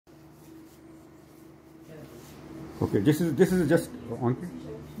Okay, this is just on.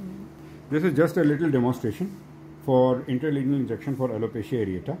 This is just a little demonstration for intralesional injection for alopecia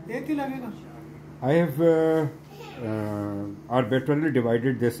areata. I have arbitrarily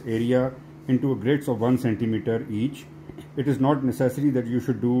divided this area into grids of 1 centimeter each. It is not necessary that you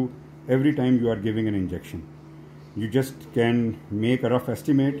should do every time you are giving an injection. You just can make a rough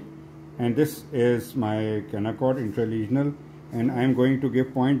estimate, and this is my canacod intralesional, and I am going to give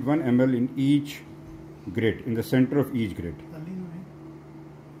 0.1 ml in each grid, in the center of each grid.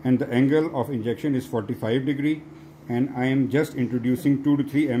 And the angle of injection is 45 degree, and I am just introducing 2 to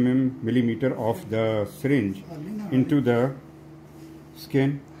 3 millimeter of the syringe into the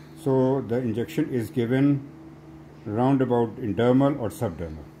skin. So the injection is given roundabout in dermal or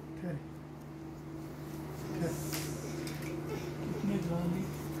subdermal.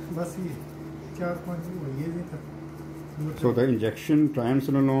 So the injection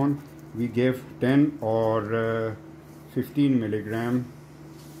triamcinolone, we gave 10 or 15 milligram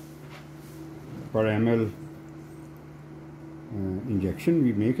per ml injection.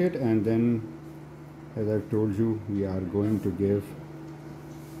 We make it, and then, as I've told you, we are going to give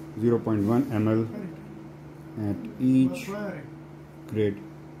 0.1 ml at each grid.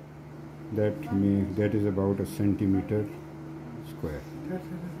 That is about a centimeter square.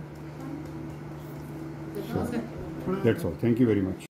 So that's all. Thank you very much.